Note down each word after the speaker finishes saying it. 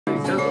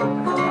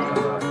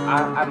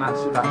and that's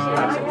all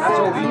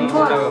you need to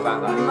know about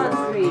that. You must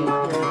read the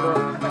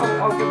book.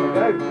 I'll give it a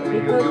go.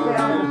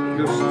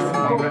 You're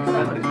strongly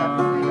recommended. Can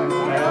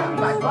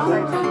I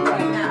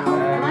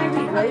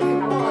read loads of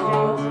books,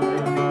 James?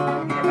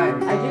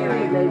 I do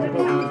read loads of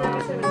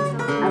books.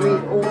 I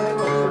read all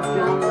sorts of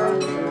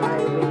genres, and I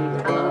read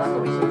all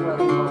sorts of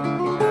books.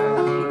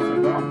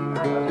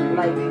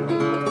 Like,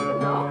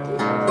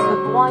 The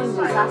Blind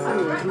Assassin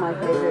is my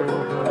favourite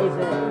book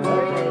ever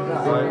that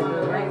I've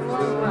ever read.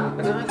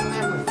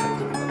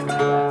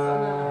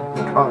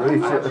 Can't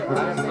reach it. I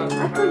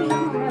can't even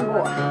remember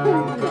what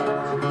happened in it,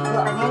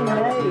 but I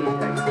know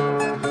that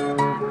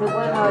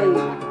when I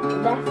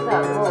left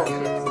that book, it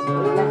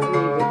left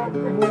me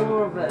with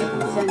more of a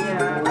sense of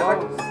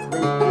loss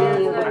than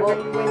any other book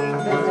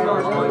I've ever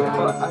read.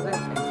 But I think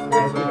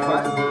if I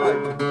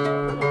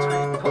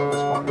put the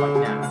spotlight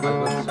now, I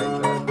would say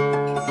that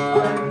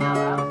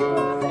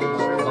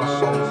Lost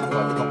Souls is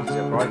like the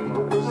opposite of Brighton.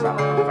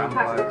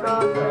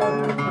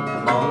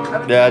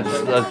 Yeah, I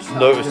just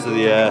noticed the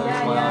You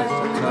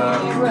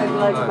read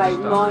like about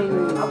 9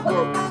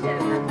 books.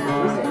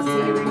 Is it a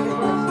series of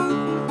books?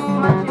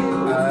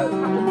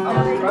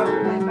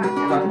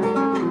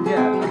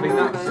 Yeah, I mean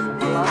that's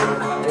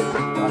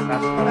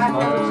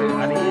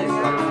and he is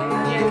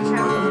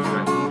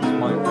like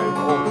my favourite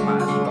author,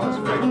 Matt, is God's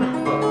favourite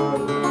book,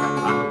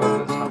 and the one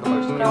that's had the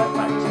most impact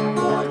on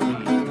what I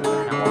read and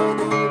how I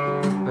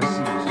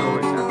perceive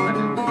storytelling.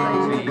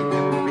 And it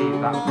would be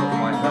that book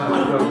by her,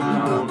 which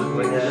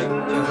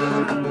just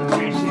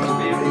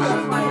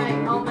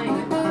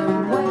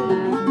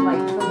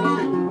Like for me,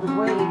 the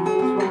way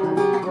this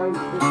woman wrote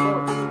this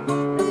book,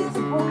 and it's a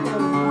book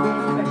of my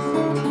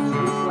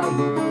personalities, like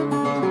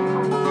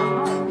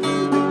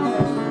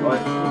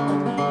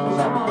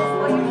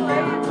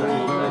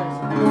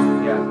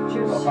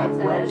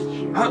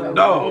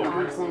No.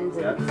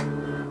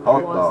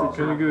 Hot dog.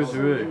 Can you give us a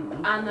ring?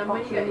 And then when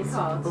you get your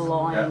cards,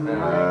 blind.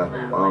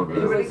 Oh,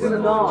 It's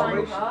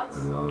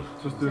not.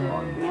 Just do I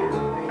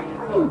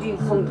can do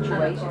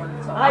punctuation.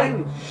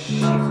 I'm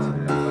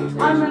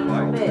a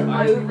little bit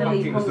overly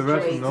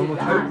punctuated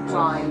at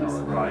times.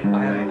 right. I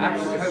am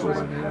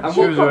absolutely.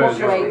 She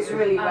punctuates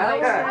really well.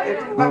 Yeah,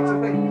 it's that's the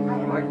thing.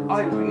 Like I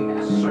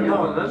read so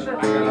much,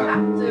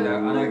 and I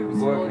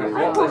work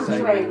out what they're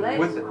saying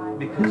with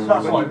because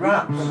That's when like you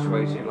raps.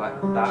 punctuation like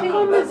that.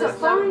 Cheaters are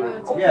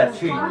fine. Yeah,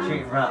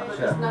 cheat raps,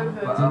 yeah.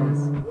 But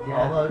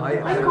Although, I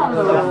comma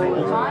all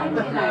the time,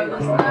 you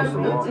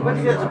know. when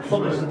you get to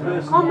punish the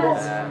person,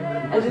 Commas, a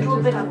little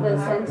bit of the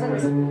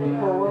sentence,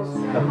 pause,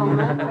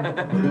 comma,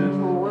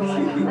 pause.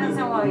 That's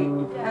how I.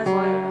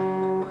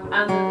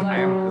 and then like, I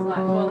was like,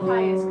 well, the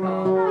highest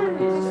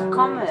card is Just a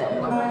comma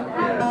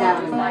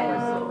down there.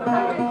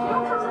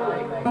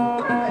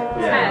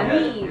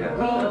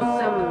 Read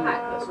some.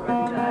 pack that's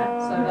already there,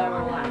 so they're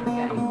all out of the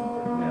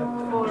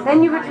game. Then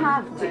you would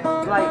have to,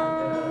 like,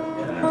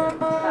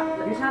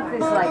 you'd have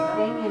this, like,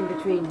 thing in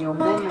between your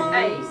mum and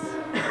me,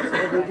 so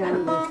we can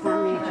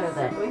understand each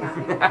other.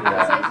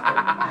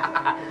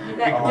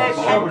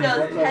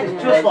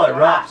 it's just like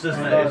raps,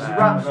 isn't it? It's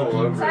raps all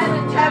over. But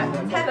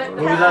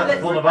without the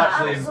fun of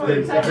actually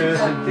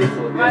inversing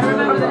people. I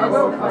remember this,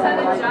 Ted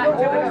and Jack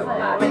doing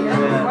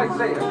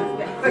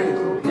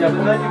Yeah,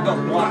 but then you've got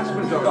black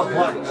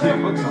too.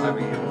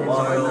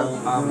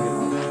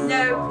 No,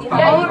 you can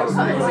put a 2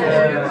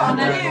 on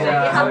it, you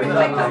have to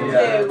click on 2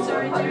 to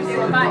reduce it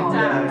back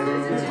down.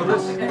 But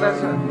there's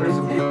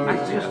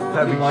actually just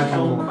very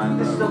small amount.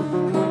 This stuff, I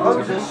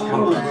was at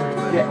school to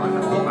get my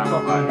head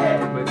off my head,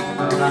 Which I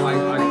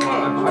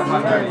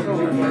find very I useful.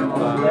 learned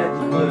at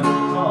the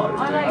time.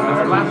 I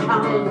like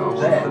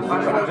There, the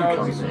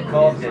majority of the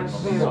card games on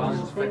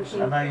songs,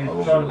 and now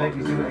you're trying to make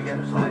me do it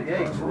against 38,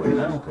 you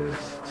know?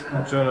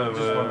 I'm trying to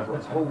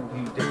It's a whole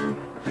new different.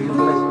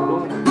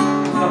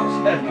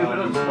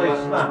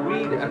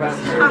 Read about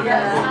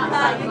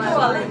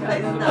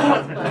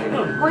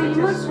Well, you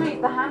must read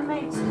The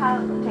Handmaid's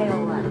Tale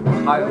then.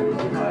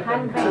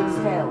 Handmaid's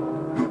Tale.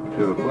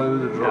 Should I play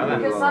with the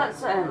drum? Because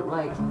that's,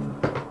 like,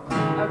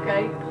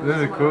 Okay. Then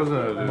the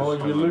cousin I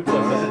You look like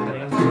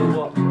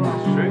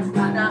Straight.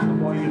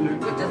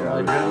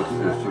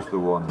 It's just the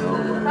one, no.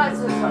 that's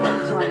a sort of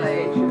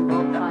translation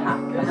book, like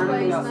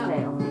Handmaid's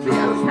Tale.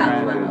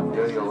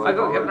 I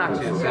got given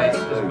actually it's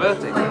his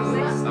birthday.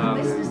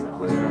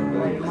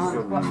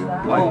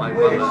 Like my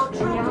mother.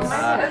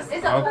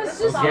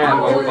 Yeah,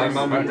 well, my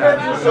mum and dad.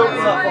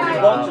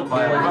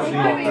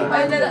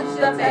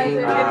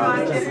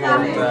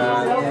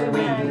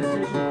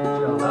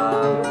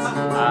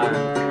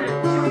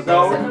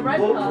 So,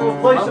 we'll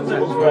play some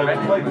little square,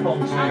 we'll play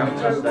pontoon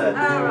instead.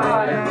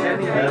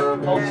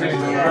 Pontoon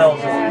is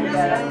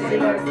relatively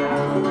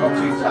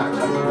pontoon tax.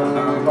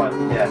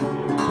 Yeah.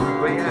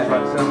 But yeah,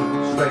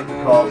 it's Straight the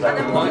cards out.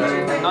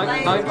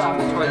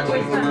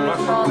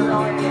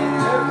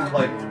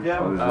 1920.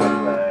 Yeah, we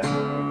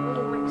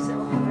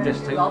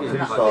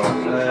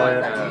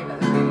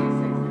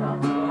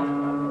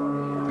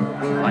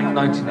like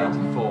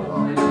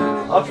 1984.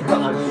 I forgot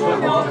that.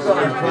 I've got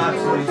a class,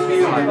 so he's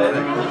feeling it.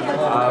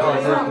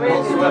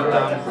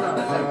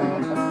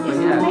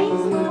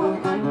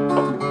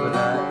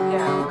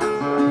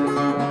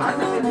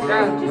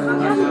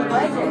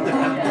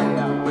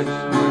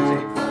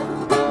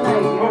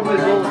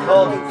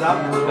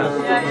 examples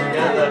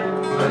together.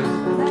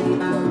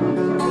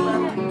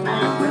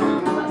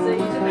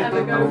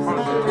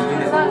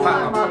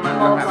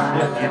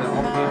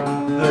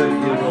 The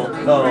year-old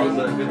cars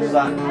that have been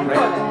sat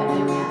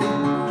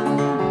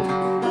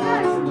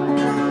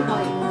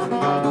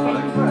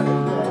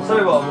I'll tell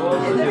you what, we'll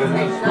also do is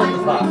just put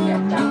them back,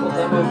 put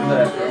them over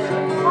there for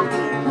a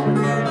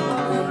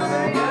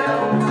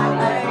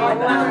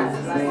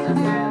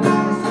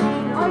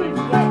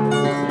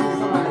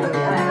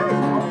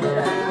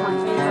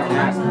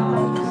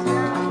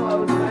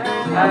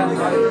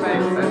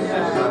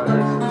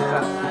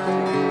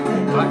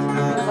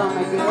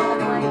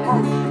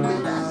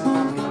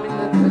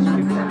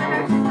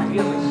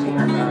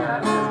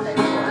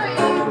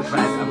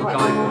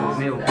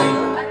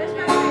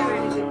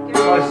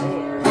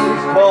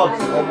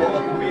cards are what the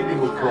comedian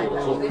would call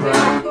us up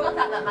there.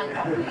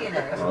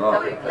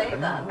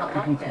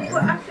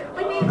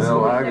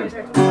 Bill Haggard.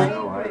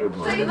 Bill Haggard,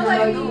 man.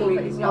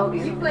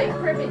 You play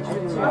cribbage.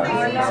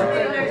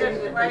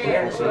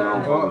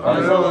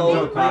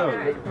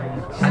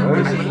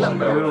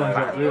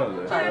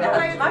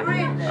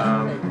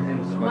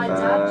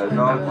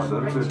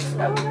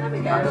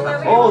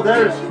 Oh,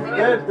 there's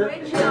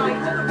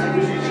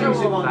she's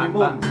using on your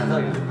mum.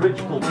 The bridge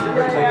club.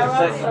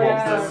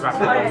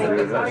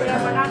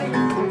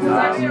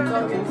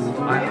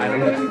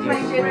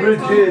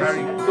 Bridges,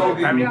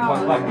 dogging me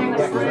quite like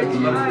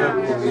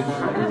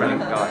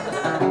brilliant guy.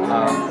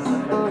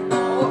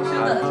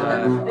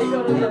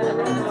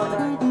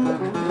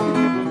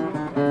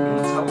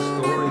 He tells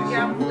stories.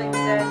 Gambling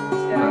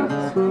dens,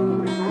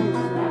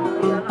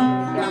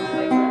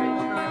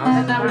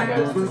 and now he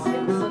goes to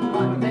Simpson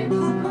like this.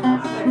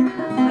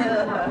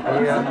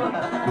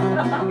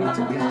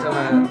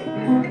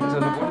 He's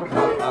done a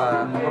wonderful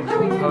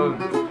poem.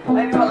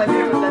 Maybe what I do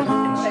with them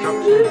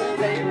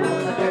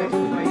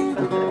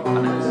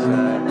And it's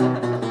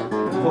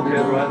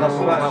okay, right, that's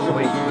about well,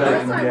 we yeah.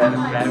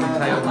 fairy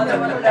tale. I don't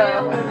want to know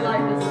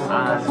like this.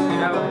 And you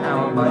know how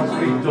like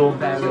Sweet dog.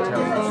 fairy tales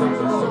are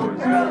social stories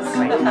that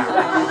make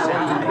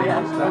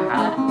characters that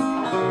have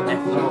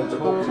everyone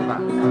talks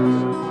about the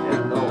person.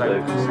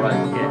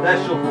 They're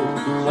shuffled.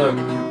 So,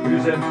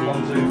 who's empty?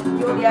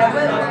 1, 2.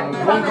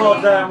 Yeah, One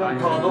card down, one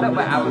card Look up.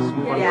 at Alice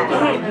and Wonderland.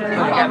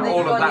 Yeah. Get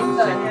all of that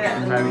set,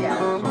 get fairy tale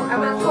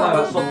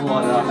stories. Something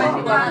like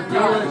that.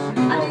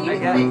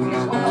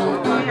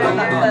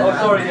 Oh,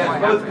 sorry, yeah,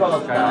 both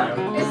cards down.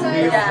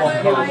 Here's one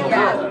card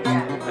up.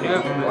 And you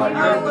open the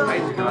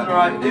page and you're like,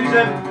 Alright, who's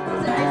in?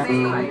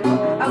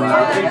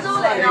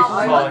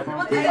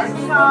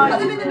 Put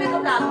them in the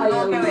middle now, I'll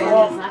go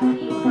in.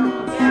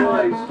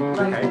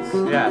 okay,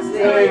 yeah.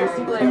 6,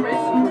 5,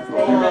 6,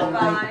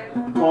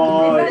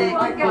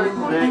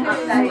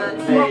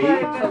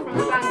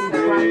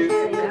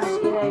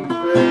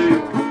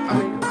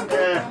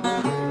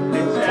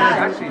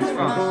 Actually, it's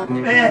fun.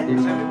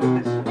 It's only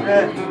this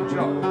new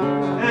job.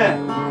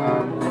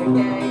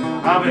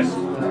 Harvest.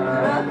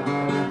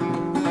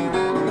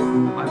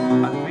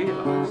 I've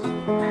realised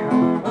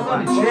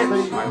how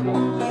chips I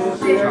want.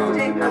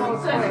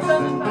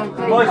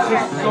 My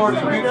sister's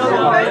already been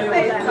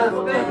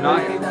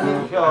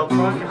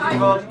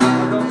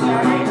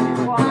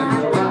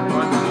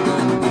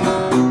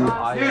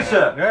You,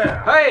 sir.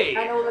 Yeah. Hey!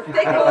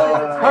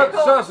 Hot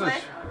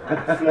sausage. I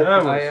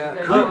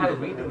had a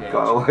reading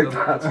Got away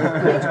that.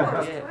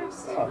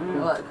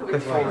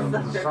 before Can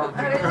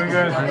we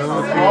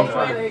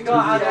go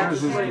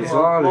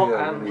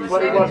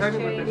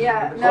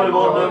Yeah,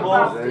 Volleyball, no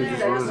more.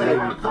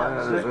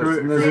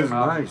 This is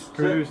nice.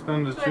 Can we do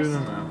standard tuna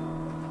now?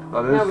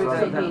 That no, is we're nice.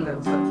 taking.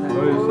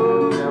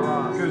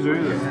 Good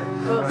reader.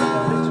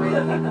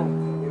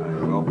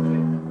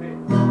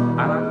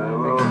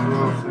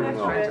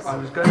 I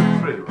was going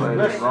through.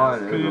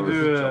 Can you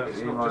do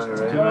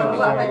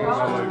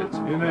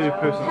you know you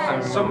post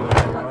Some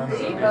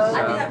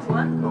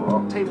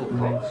some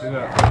tablecloths. do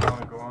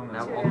that. Go on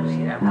Now, now.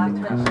 obviously,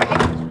 everything has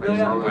with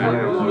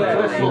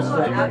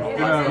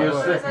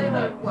this,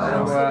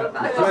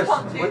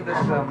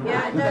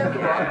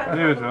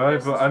 Neither do I,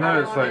 but I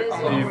know it's like E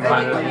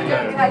minus E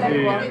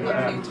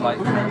and like,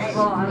 you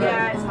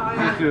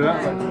do that.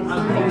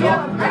 you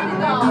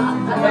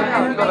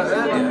got it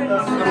earlier.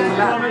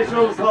 Make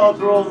sure the cards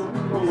are all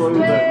over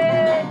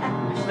there.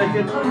 Stick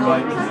it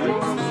right.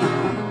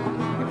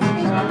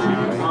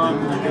 I'm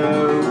gonna go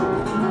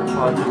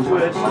try the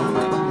twist.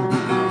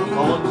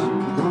 Holland.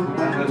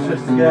 And let's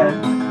twist again.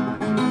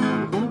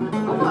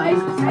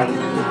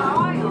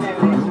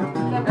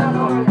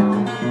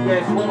 Yeah,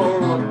 it's one or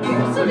one.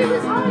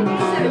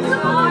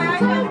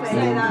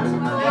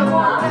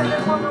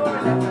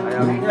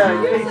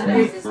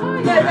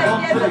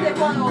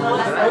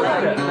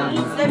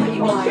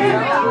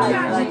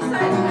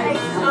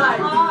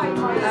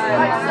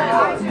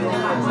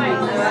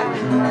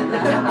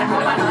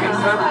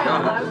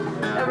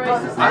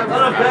 I'm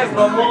not big,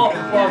 but I'm more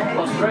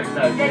off correct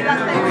now.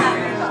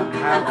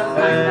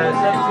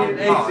 17,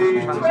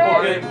 18,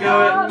 okay, go.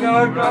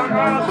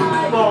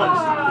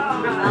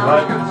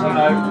 Right, so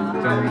now.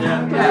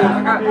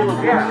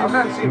 Yeah, I've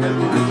never seen it.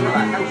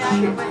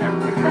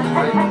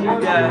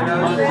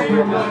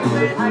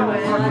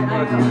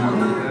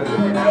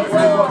 It's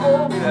like,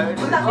 oh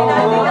shit,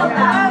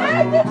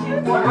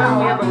 when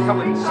we ever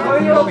come and see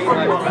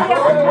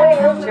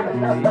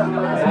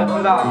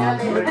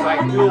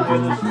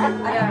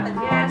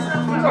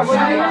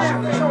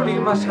surely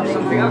you must have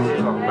something else to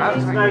talk about.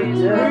 We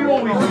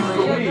always used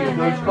to leave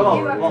those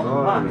cars a lot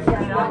back.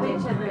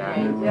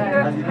 And you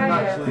didn't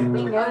actually...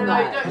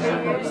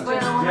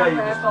 Yeah, you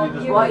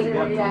just White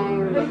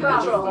down.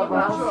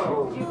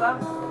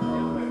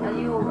 And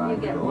you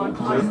get one.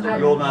 So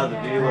you're now the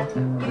dealer.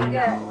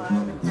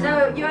 No,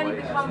 you only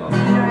become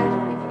dealer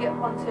if you get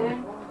one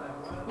turn.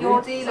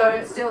 Your dealer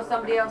and still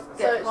somebody else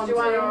gets one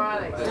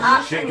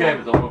turn. Shit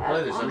game, I don't want to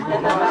play this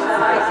anymore.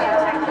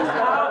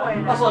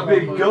 That's like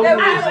being gold. No,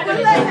 I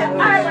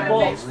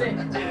would have fixed it.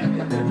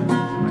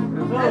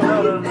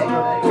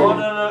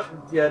 No.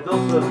 Yeah,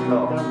 don't throw the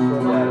car.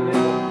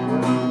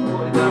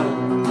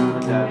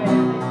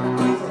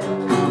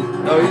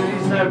 No,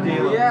 he's now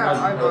dealer.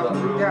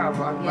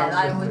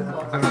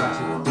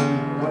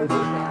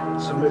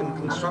 I'm something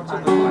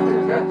constructive in life.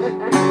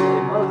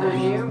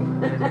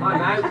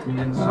 I'm out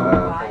in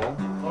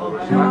some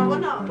form. We're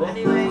not.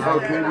 Anyway. It's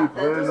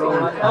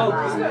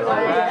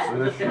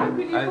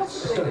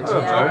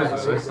nice.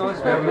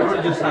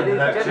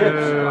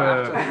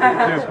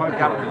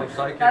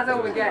 That's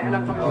all we're getting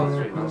up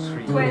on.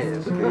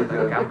 Twist.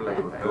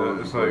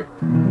 It's like...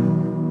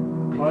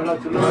 No,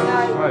 it's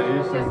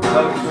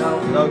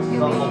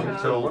not long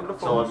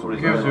until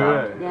everybody's Gives you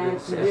out. it. Yeah,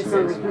 so this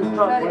one the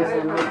constructors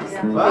and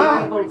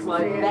people to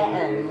like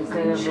better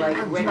instead of like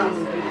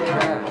wrecking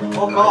people.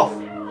 Fuck off!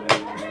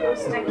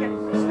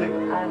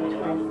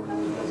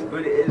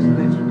 But it is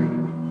literally.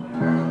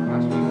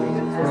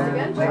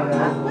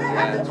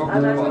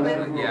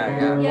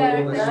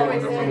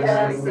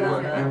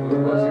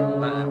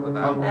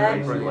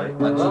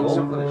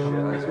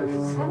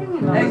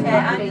 Okay,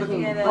 I'm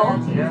looking at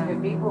qualities for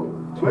people.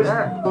 Qualities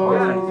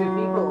for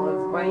people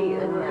is great,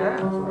 isn't it?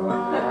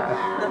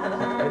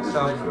 It's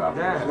and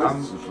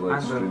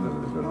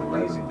the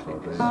amazing thing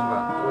is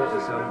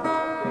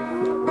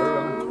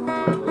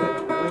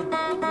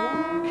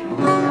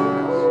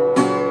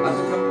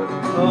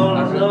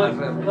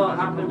Not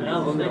happening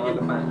now, will it?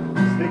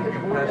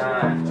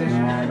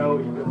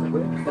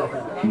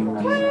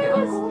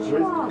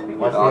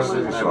 My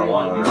sister's never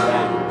won.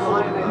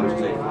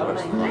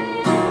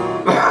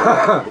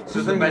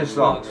 so the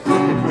benchmark's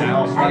flipping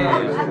down.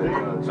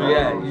 So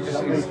yeah, you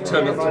just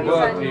turn up to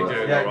work and you do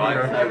it, right?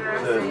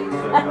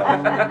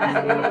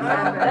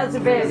 That's a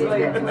bit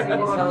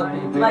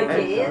like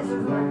it is.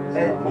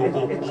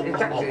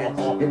 It's actually,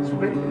 it's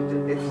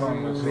really, it's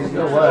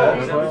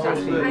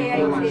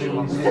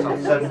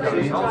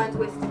Try and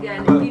twist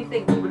again. If you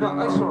think we're not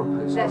that sort of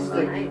person. less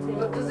than 18,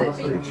 does it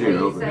mean you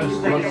say It's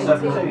you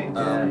 17.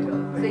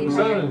 So you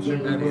say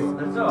 18.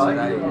 It's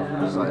alright.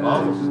 It's like,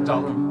 oh, it's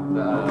done.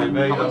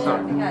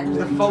 It's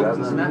the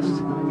Falklands Nest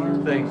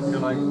thing. You're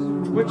like,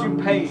 would you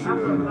pay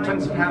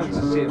 £20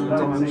 to see it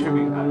with the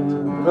tribute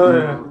band? Oh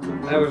yeah.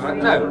 And I was like,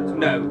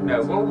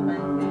 no. Well,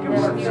 give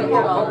us something.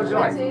 What would you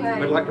like?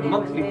 With like a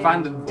monthly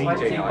band and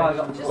DJ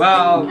night.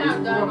 Well,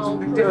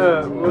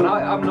 but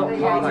I'm not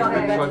part of that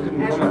group, so I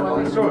couldn't comment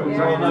on the story.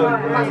 So No,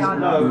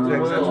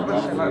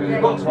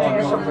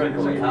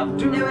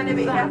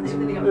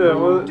 Yeah,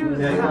 well,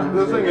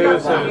 the thing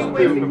is,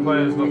 people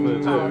complain it's not for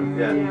two.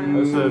 Yeah.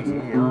 I said,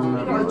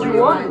 What do you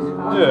want?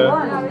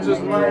 yeah,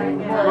 just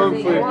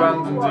monthly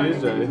band and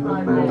DJ.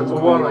 So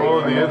one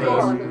or the other.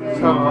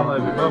 Just have them on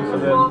every month,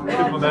 and then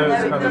people know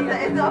it's kind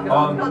of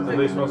on at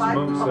least once a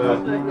month. So.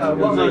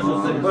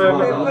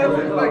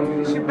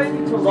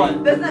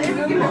 Doesn't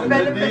even give us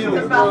benefits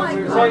of balance.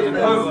 It's like in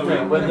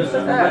poker, when there's a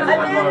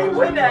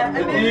winner.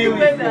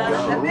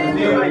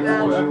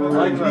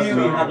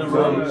 Ideally had a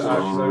run.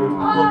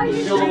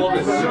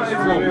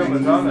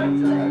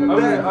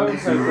 I would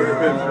say pretty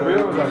good for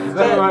real with that.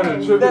 Never mind a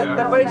tribute.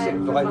 they're basic,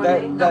 like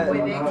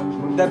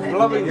they're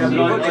blowing the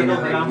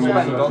budget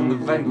spent on the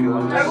venue.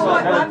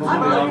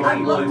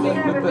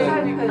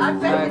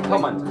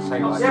 Comment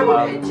saying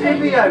like,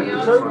 Trivia,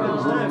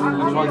 tokens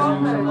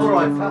now.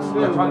 Alright,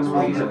 they're trying to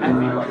please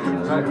everybody.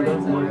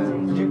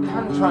 You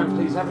can try and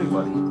please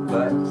everybody,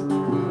 but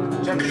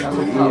generally, as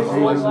a club,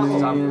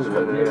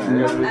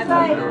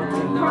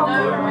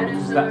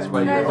 that's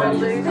where you're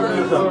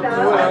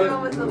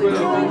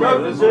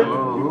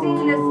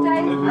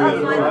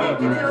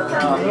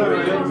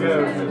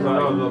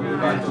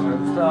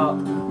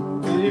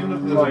Even if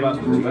there's a match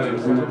of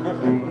days,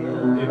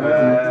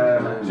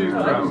 choose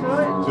crowns,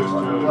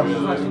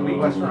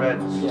 West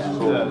Reds.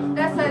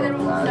 Let's say they're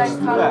all the same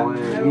colour.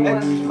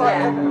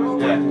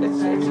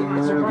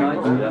 it's a great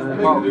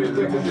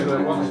they can do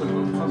that once a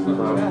month.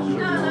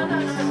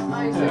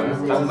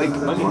 that'll make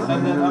money.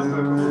 And then after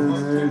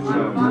a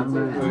couple of months,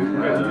 get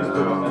used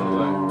to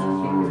it.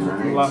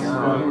 And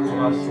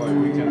last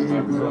weekend,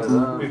 people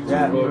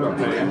got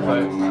paid,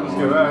 like, let's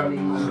go out.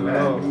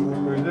 What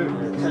do we do?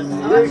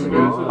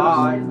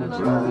 Bye. You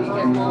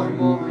get more and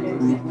more.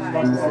 It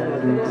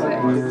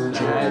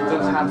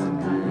does have some.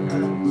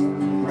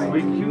 I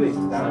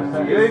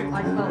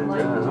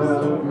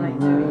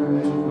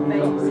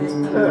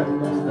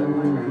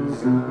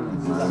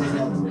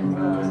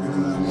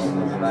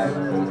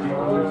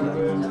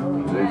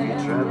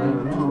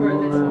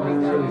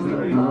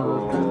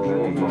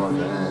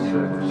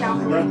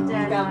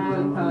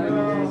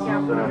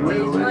felt like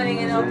he's joining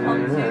in on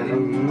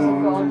pontoon. Oh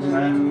god.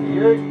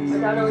 My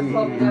dad always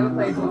told me never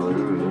play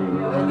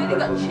pontoon. I've really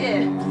got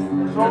cheer.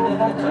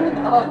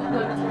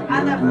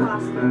 And a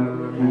pasta.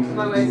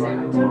 My way of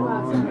saying it.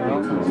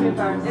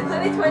 It's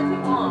only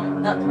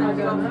 21. That's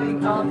 21 for the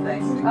card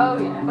thing. Oh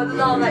yeah. But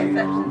there's all the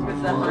exceptions with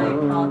the high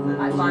cards and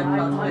 5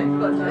 cards thing.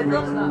 But as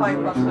long as the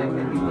 5 cards thing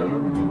can be good.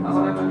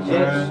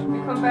 Chips.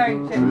 We're comparing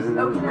chips.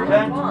 Oh, can I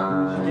have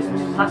one? Just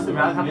pass them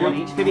round, have one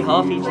each, maybe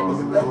half each.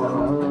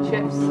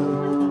 Chips.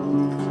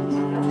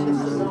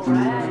 Chips are so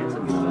rare.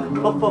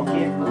 Cup up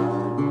here.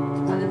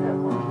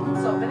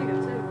 Salt vinegar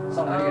too.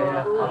 Salt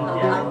vinegar,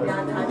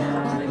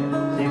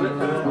 See, look,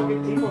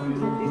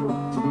 people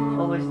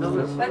always do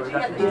this. Where did you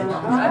get these from?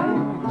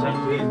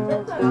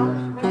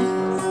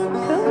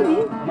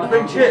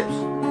 Bring chips.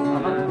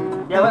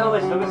 Yeah, we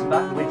always do this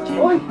back with chips.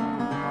 Oi.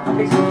 I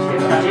think some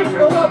chips. Chips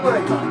Oh, that way.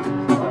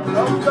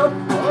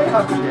 I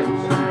have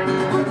chips.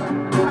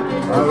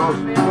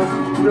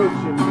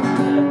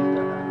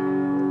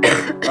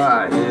 I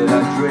hear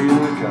that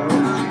trailer go.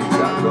 She's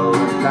got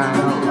rolling down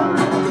the line.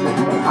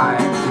 I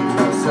ain't seen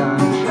no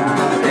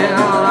sunshine. In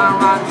all of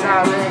my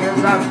time,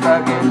 because I'm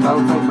stuck in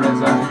Folsom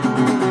Prison.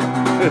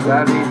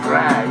 Got me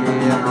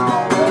dragging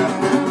all that.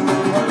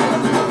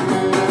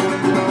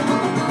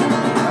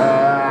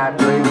 I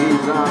dream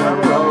he's on a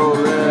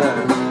roller.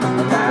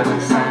 Down in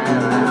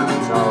San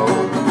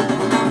Antonio.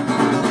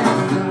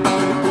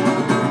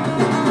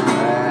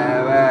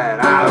 When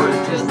I was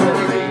just a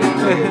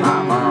baby, my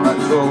mama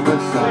told me,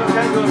 son,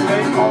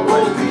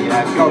 always be a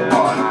good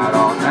boy. I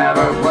don't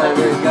never play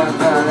with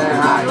guns, and then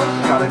I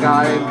shot a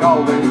guy in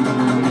Colby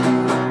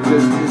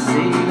just to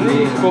see me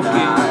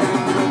die.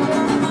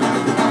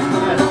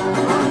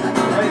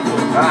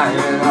 I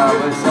hear that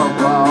whistle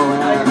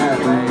blowing, and it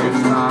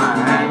makes my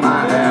hang my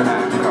head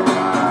and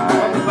cry.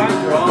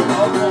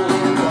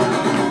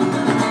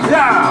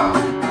 Yeah!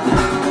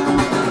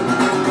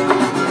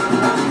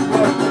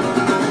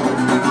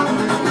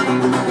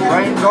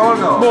 Train's on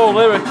though. More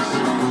lyrics.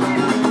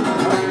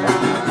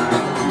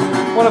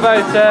 What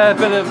about a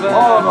bit of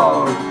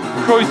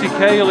Croisy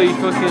Cayley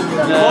fucking.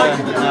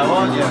 now,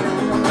 aren't you?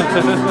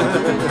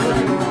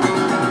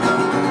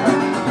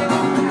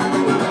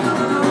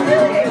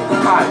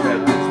 I bet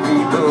these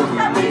people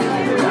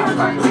I'm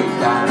actually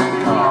down in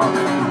Cork.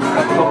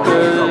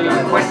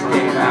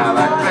 Whiskey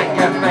now, I'm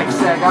drinking big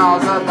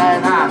cigars, and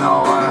then I know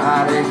I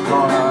had it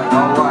going. I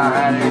know I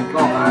had it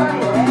going.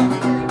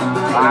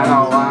 I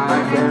know I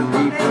can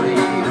be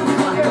free.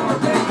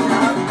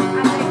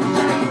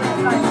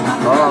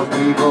 All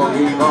people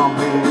keep on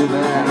moving,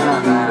 and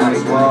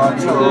that's what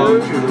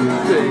told you to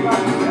be.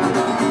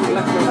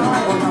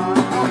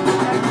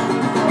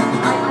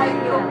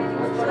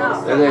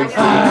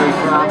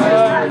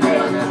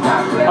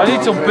 I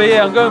need some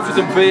beer, I'm going for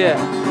some beer.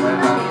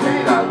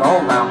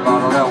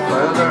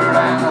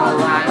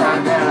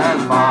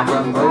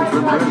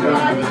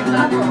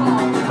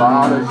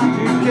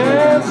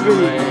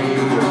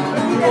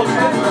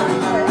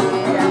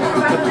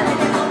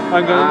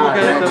 I'm going to look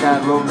at it.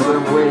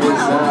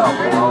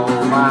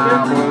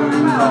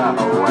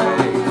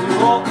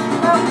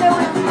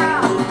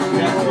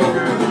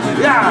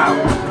 Yeah!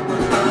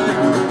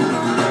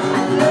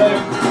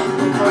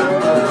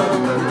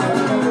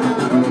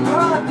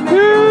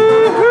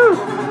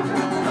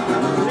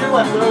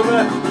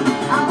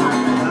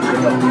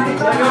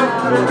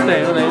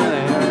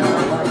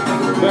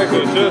 Back to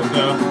the church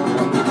now.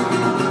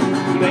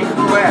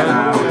 When I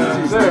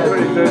was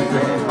very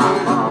thirsty, my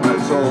mama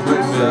told me,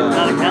 son,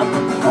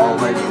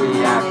 always be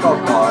a good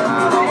boy, I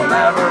don't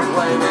never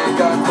play with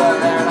guns, but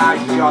then I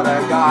shot a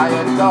guy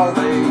and told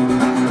me,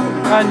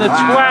 and the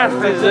twat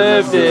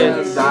deserved it.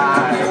 I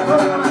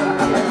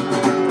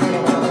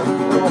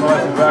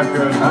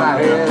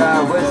hear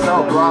that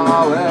whistle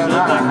blowing,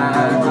 I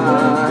had my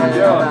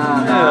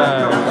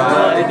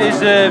head. He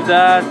deserved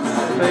that.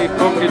 He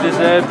fucking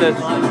deserved it.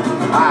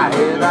 I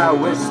hear that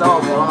whistle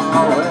blowing,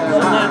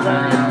 I had my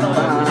head.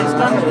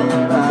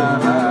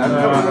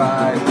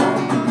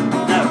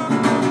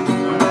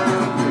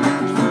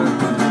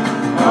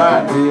 I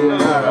hear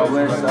that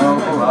whistle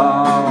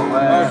blowing,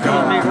 I had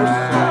my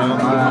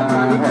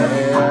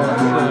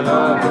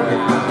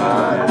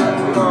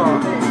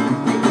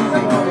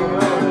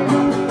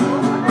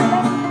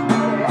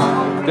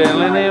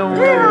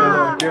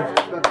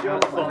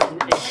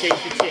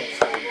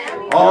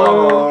Oh,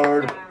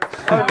 Lord.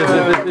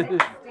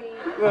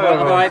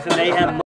 Alright for me,